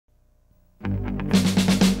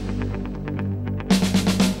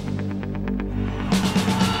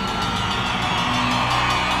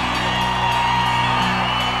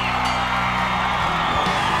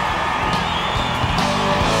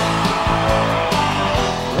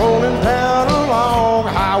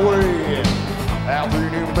highway out through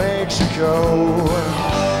New Mexico,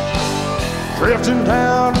 drifting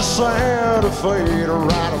down to Santa Fe to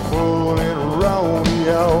ride a bull in a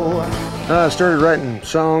rodeo. I started writing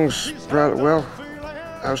songs probably, well,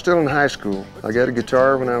 I was still in high school. I got a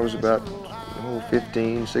guitar when I was about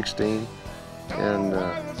 15, 16, and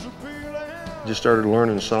just started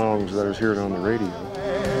learning songs that I was hearing on the radio.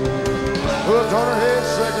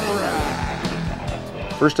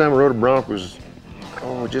 First time I rode a bronc was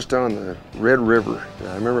just on the Red River.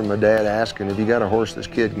 I remember my dad asking, "Have you got a horse this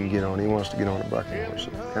kid can get on? He wants to get on a bucking horse."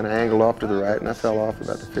 Kind of angled off to the right, and I fell off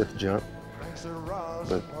about the 5th jump,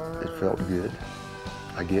 but it felt good,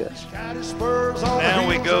 I guess. Now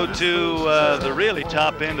we go to the really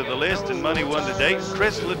top end of the list, and money won to date,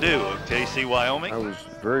 Chris LeDoux of KC, Wyoming. I was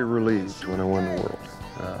very relieved when I won the world.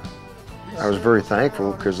 I was very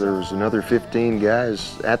thankful because there was another 15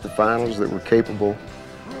 guys at the finals that were capable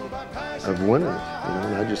of winning it,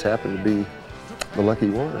 and I just happened to be the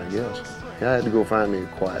lucky one, I guess. I had to go find me a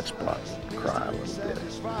quiet spot and cry a little bit.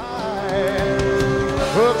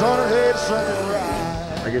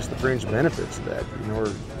 I guess the fringe benefits of that,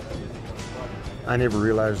 I never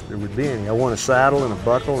realized there would be any. I won a saddle and a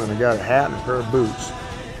buckle, and I got a hat and a pair of boots,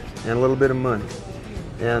 and a little bit of money.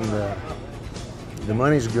 And the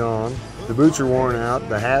money's gone, the boots are worn out,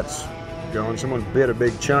 the hat's gone. Someone bit a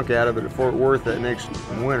big chunk out of it at Fort Worth that next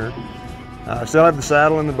winter. I still have the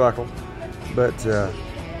saddle and the buckle, but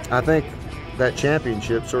I think that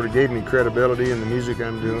championship sort of gave me credibility in the music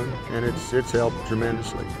I'm doing, and it's helped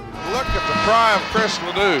tremendously. Look at the cry of Chris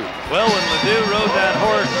LeDoux. Well, when LeDoux rode that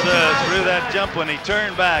horse through that jump, when he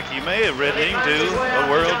turned back, he may have ridden him to a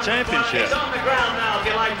world championship. He's on the ground now. If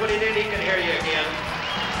you like what he did, he can hear you again.